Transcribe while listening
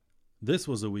This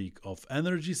was a week of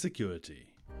energy security.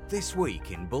 This week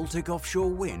in Baltic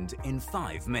Offshore Wind in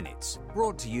 5 minutes.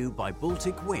 Brought to you by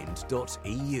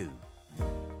balticwind.eu.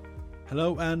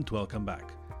 Hello and welcome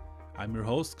back. I'm your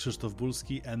host Krzysztof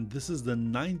Bulski and this is the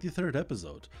 93rd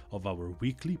episode of our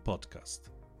weekly podcast.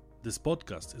 This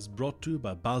podcast is brought to you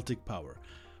by Baltic Power,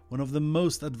 one of the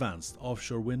most advanced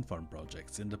offshore wind farm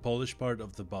projects in the Polish part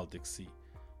of the Baltic Sea.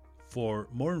 For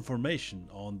more information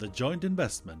on the joint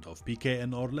investment of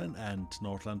PKN ORLEN and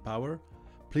Northland Power,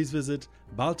 please visit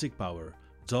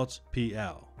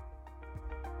balticpower.pl.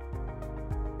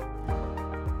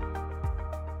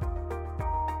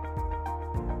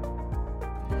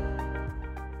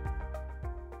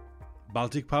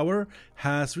 Baltic Power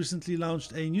has recently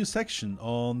launched a new section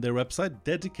on their website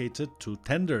dedicated to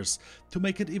tenders to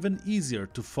make it even easier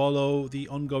to follow the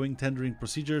ongoing tendering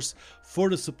procedures for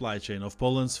the supply chain of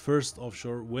Poland's first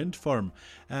offshore wind farm.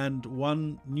 And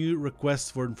one new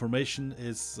request for information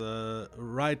is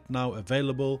right now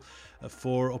available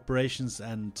for operations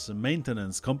and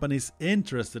maintenance. Companies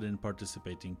interested in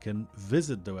participating can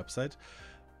visit the website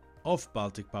of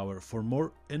Baltic Power for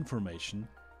more information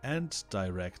and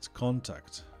direct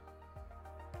contact.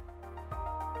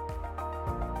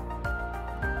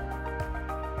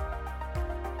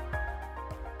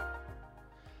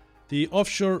 The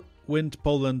Offshore Wind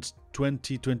Poland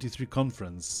 2023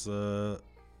 conference,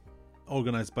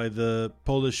 organized by the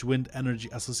Polish Wind Energy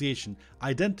Association,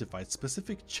 identified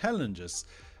specific changes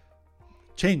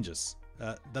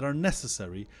that are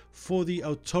necessary for the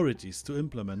authorities to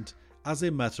implement as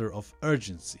a matter of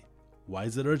urgency. Why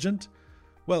is it urgent?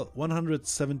 Well,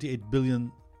 178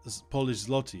 billion Polish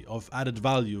zloty of added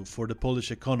value for the Polish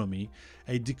economy,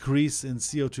 a decrease in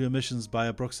CO2 emissions by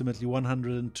approximately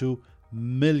 102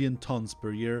 million tons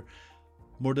per year,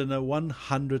 more than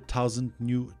 100,000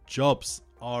 new jobs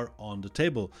are on the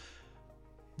table.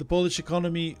 The Polish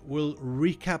economy will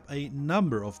recap a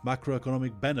number of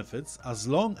macroeconomic benefits as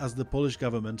long as the Polish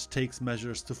government takes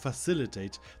measures to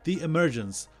facilitate the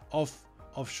emergence of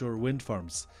offshore wind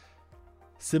farms.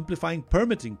 Simplifying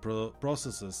permitting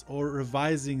processes or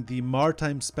revising the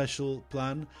maritime special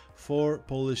plan for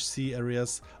Polish sea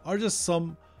areas are just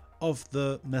some of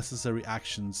the necessary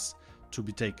actions to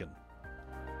be taken.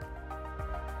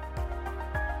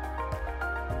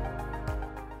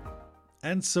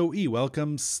 And so E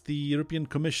welcomes the European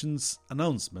Commission's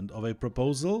announcement of a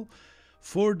proposal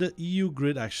for the EU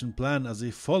Grid Action Plan as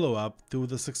a follow-up to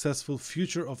the successful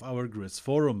Future of Our Grids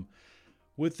Forum.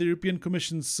 With the European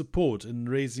Commission's support in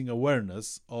raising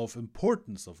awareness of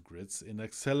importance of grids in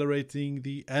accelerating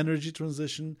the energy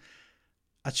transition,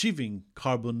 achieving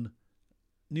carbon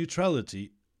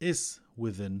neutrality is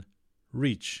within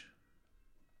reach.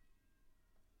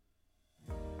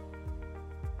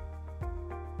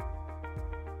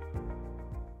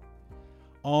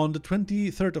 On the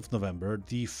 23rd of November,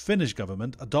 the Finnish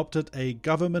government adopted a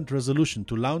government resolution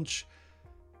to launch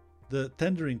the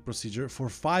tendering procedure for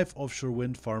 5 offshore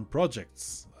wind farm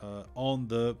projects on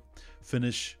the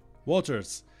Finnish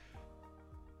waters.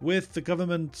 With the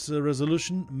government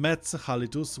resolution,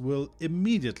 Metsähallitus will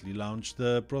immediately launch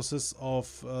the process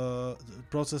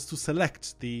to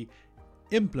select the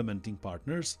implementing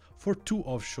partners for 2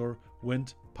 offshore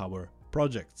wind power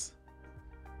projects.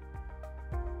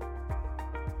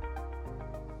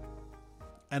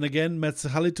 And again,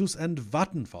 Metsähallitus and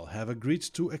Vattenfall have agreed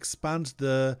to expand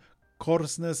the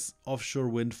Korsnäs offshore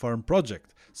wind farm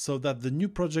project so that the new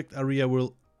project area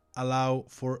will allow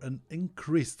for an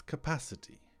increased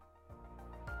capacity.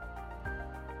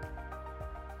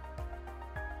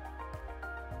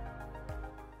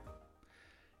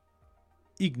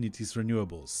 Ignitis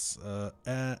Renewables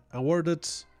awarded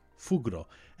Fugro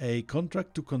a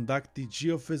contract to conduct the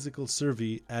geophysical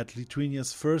survey at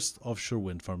Lithuania's first offshore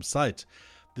wind farm site.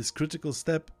 This critical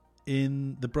step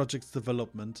in the project's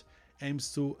development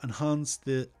aims to enhance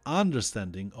the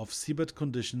understanding of seabed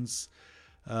conditions,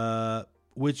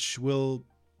 which will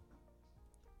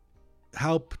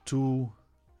help to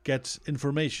get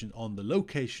information on the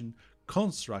location,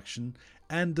 construction,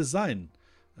 and design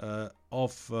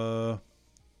of the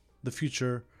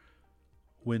future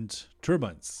wind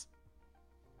turbines.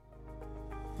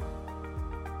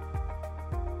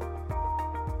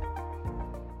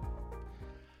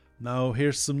 Now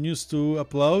here's some news to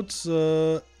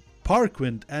upload.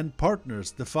 Parkwind and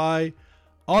partners defy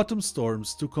autumn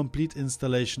storms to complete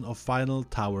installation of final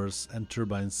towers and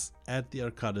turbines at the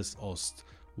Arkades Ost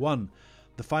 1.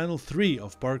 The final 3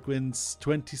 of Parkwind's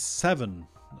 27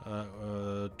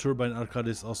 turbine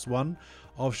Arkades Ost 1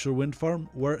 offshore wind farm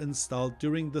were installed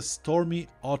during the stormy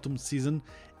autumn season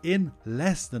in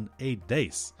less than 8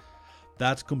 days.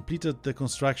 that completed the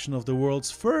construction of the world's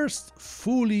first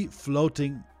fully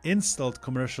floating installed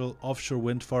commercial offshore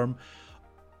wind farm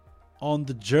on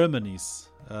the Germany's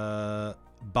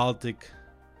Baltic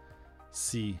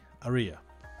Sea area.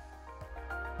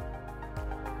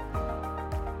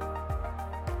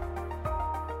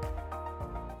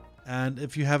 And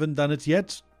if you haven't done it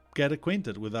yet, get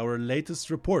acquainted with our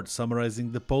latest report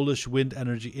summarizing the Polish wind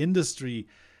energy industry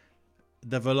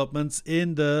developments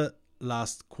in the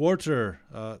last quarter.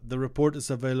 The report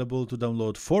is available to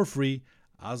download for free,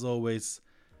 as always,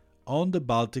 on the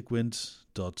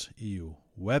balticwind.eu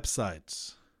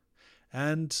website.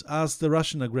 And as the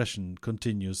Russian aggression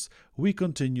continues, we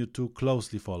continue to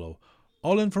closely follow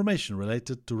all information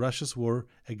related to Russia's war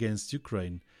against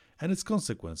Ukraine and its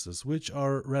consequences, which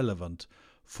are relevant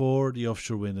for the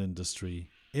offshore wind industry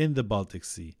in the Baltic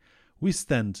Sea. We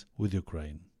stand with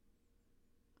Ukraine.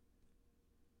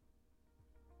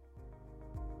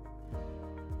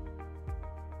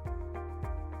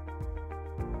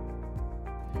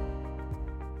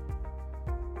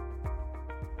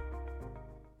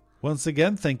 Once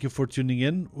again, thank you for tuning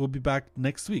in. We'll be back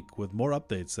next week with more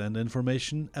updates and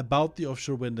information about the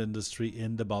offshore wind industry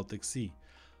in the Baltic Sea.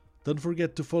 Don't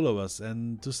forget to follow us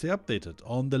and to stay updated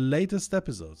on the latest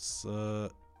episodes.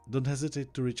 Don't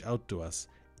hesitate to reach out to us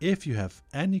if you have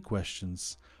any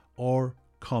questions or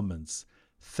comments.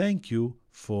 Thank you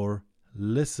for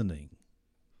listening.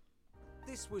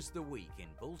 This was the week in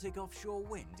Baltic Offshore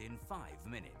Wind in 5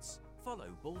 minutes.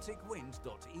 Follow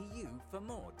balticwind.eu for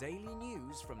more daily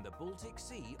news from the Baltic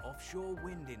Sea offshore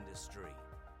wind industry.